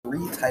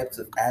three types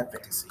of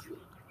advocacy: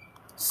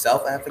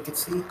 self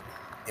advocacy,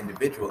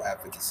 individual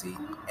advocacy,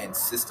 and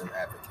system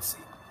advocacy.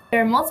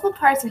 There are multiple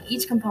parts in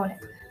each component.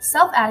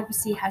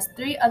 Self-advocacy has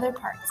three other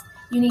parts.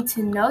 You need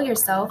to know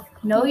yourself,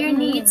 know your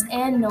needs,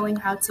 and knowing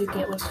how to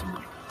get what you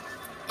need.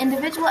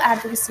 Individual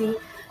advocacy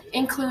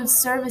includes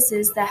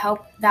services that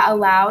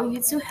allow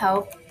you to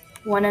help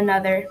one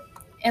another.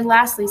 And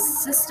lastly,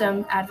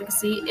 system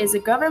advocacy is a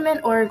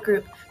government or a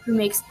group who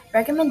makes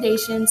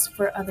recommendations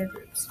for other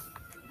groups.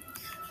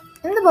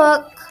 In the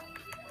book,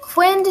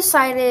 Quinn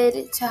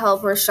decided to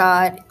help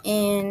Rashad,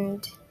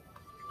 and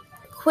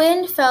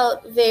Quinn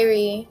felt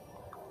very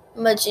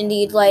much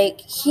indeed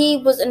like he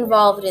was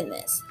involved in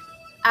this.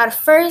 At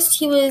first,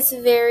 he was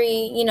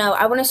very,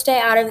 I want to stay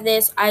out of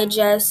this. I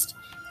just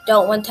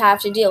don't want to have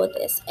to deal with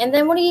this. And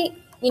then when he,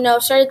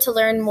 started to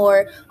learn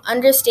more,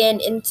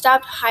 understand, and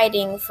stopped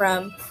hiding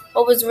from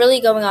what was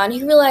really going on,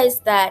 he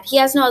realized that he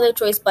has no other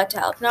choice but to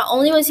help. Not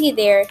only was he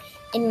there,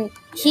 and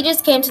he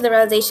just came to the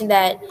realization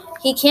that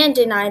he can't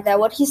deny that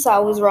what he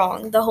saw was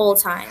wrong the whole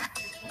time.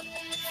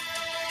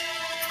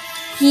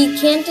 He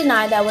can't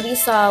deny that what he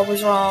saw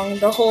was wrong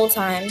the whole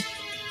time.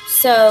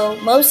 So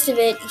most of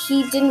it,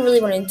 he didn't really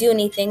want to do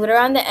anything. But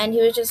around the end,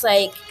 he was just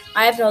like,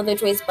 I have no other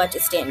choice but to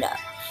stand up.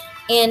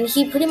 And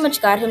he pretty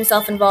much got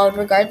himself involved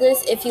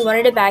regardless if he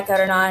wanted to back out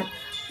or not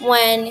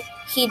when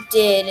he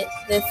did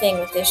the thing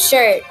with his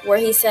shirt where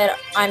he said,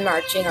 I'm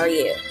marching, are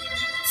you?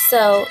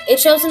 So it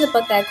shows in the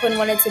book that Quinn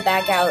wanted to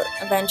back out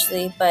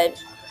eventually, but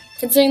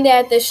considering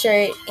that this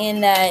shirt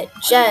and that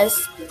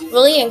Jess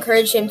really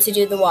encouraged him to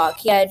do the walk,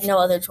 he had no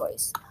other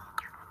choice.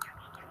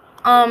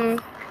 Now,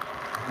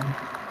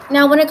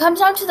 when it comes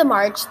down to the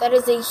march, that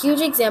is a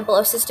huge example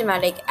of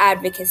systematic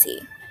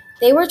advocacy.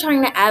 They were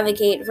trying to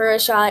advocate for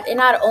Rashad, and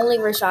not only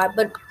Rashad,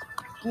 but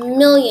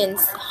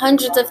millions,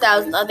 hundreds of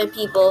thousands of other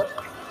people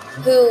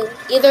who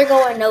either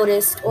go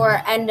unnoticed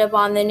or end up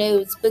on the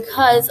news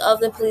because of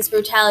the police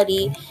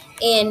brutality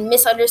and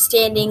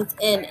misunderstandings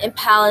and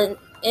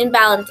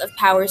imbalance of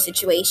power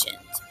situations.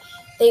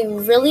 They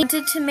really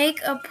wanted to make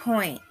a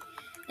point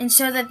and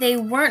show that they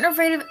weren't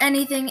afraid of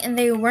anything and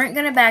they weren't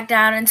going to back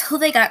down until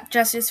they got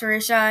justice for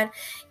Rashad,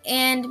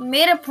 and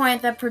made a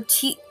point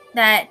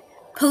that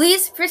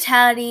police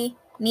brutality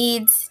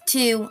needs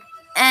to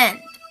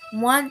end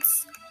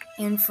once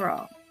and for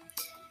all.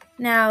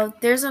 Now,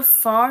 there's a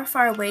far,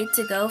 far way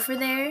to go for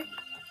there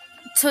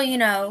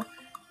till,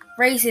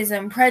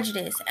 racism,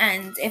 prejudice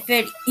ends, if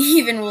it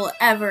even will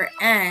ever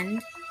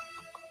end,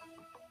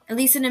 at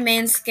least in a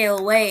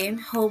man-scale way,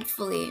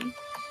 hopefully.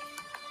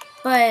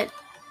 But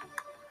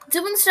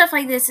doing stuff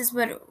like this is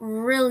what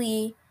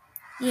really,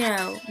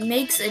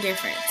 makes a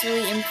difference,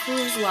 really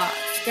improves laws,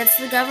 gets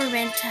the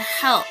government to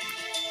help.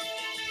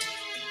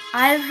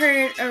 I've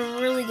heard a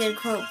really good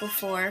quote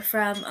before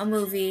from a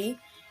movie.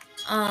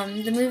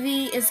 The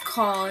movie is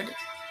called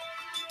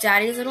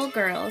Daddy's Little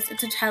Girls.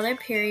 It's a Tyler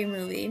Perry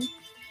movie.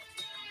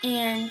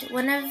 And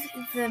one of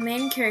the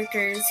main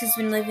characters who's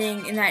been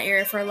living in that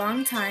era for a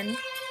long time,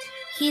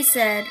 he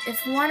said,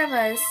 if one of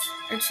us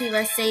or two of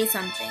us say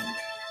something,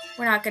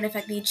 we're not going to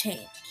affect any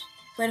change.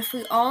 But if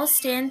we all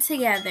stand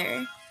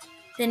together,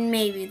 then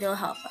maybe they'll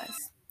help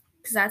us.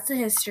 Because that's the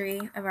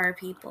history of our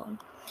people.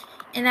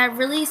 And that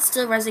really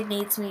still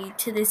resonates me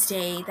to this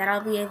day, that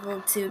I'll be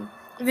able to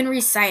even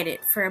recite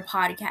it for a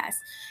podcast.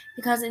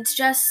 Because it's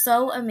just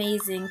so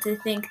amazing to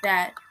think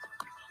that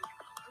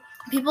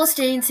people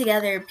standing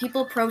together,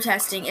 people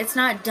protesting, it's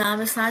not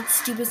dumb, it's not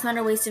stupid, it's not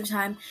a waste of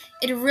time.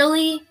 It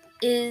really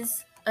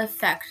is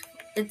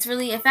It's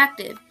really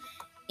effective.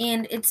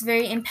 And it's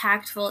very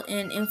impactful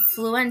and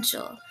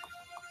influential.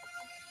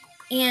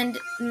 And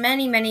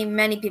many, many,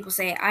 many people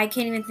say, I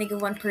can't even think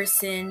of one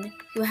person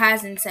who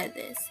hasn't said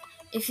this.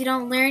 If you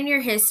don't learn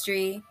your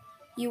history,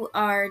 you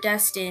are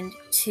destined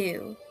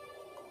to,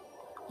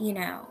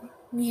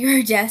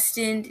 you're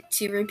destined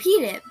to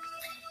repeat it.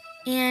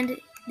 And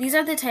these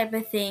are the type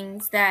of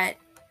things that,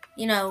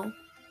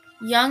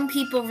 young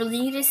people really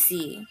need to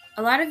see.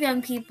 A lot of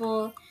young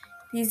people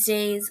these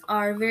days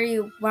are very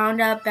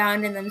wound up,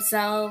 bound in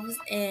themselves,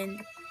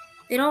 and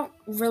they don't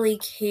really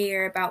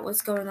care about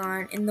what's going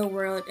on in the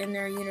world, in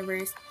their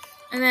universe.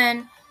 And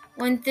then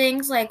when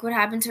things like what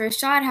happened to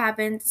Rashad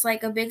happens, it's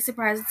like a big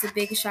surprise, it's a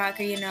big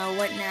shocker,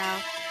 what now?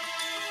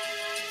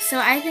 So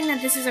I think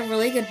that this is a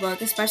really good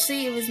book,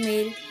 especially it was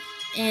made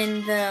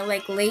in the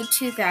late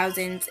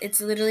 2000s.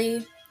 It's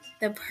literally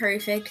the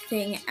perfect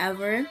thing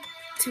ever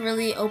to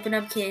really open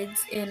up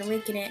kids and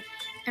awaken it.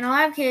 And a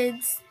lot of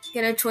kids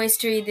get a choice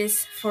to read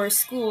this for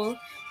school.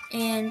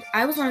 And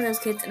I was one of those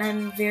kids, and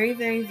I'm very,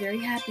 very, very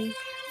happy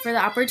for the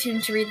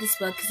opportunity to read this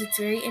book because it's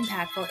very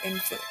impactful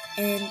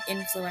and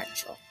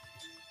influential.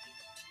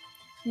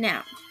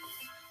 Now,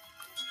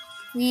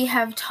 we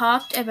have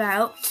talked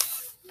about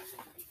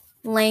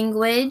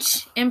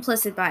language,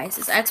 implicit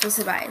biases,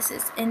 explicit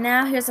biases, and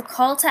now here's a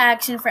call to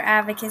action for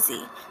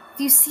advocacy. If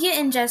you see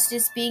an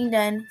injustice being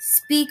done,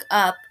 speak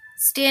up,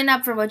 stand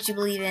up for what you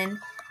believe in,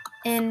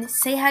 and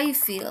say how you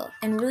feel,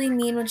 and really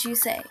mean what you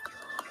say.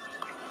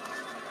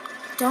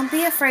 Don't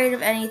be afraid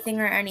of anything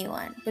or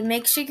anyone, but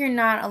make sure you're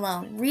not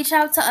alone. Reach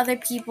out to other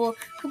people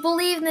who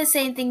believe in the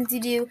same things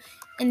you do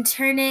and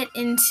turn it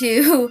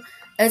into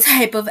a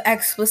type of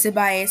explicit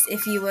bias,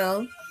 if you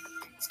will.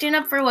 Stand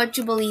up for what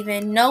you believe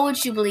in, know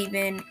what you believe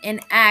in,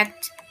 and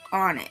act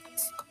on it.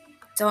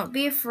 Don't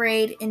be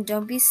afraid and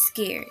don't be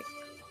scared.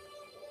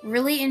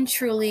 Really and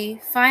truly,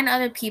 find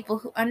other people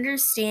who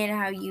understand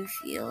how you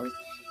feel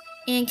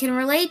and can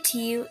relate to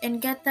you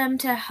and get them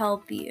to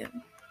help you.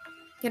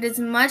 Get as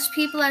much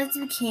people as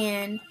you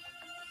can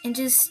and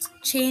just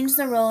change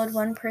the world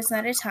one person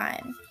at a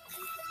time.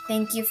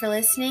 Thank you for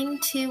listening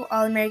to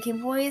All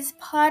American Boys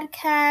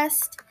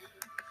podcast.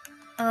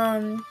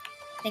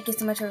 Thank you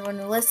so much for everyone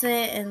who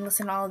listen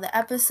to all of the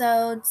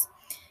episodes.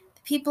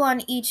 The people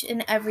on each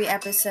and every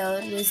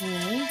episode was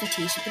me,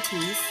 Letitia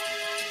Batiste,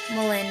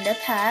 Melinda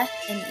Path,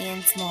 and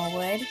Ann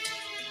Smallwood.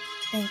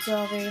 Thank you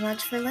all very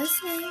much for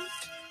listening.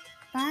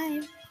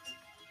 Bye.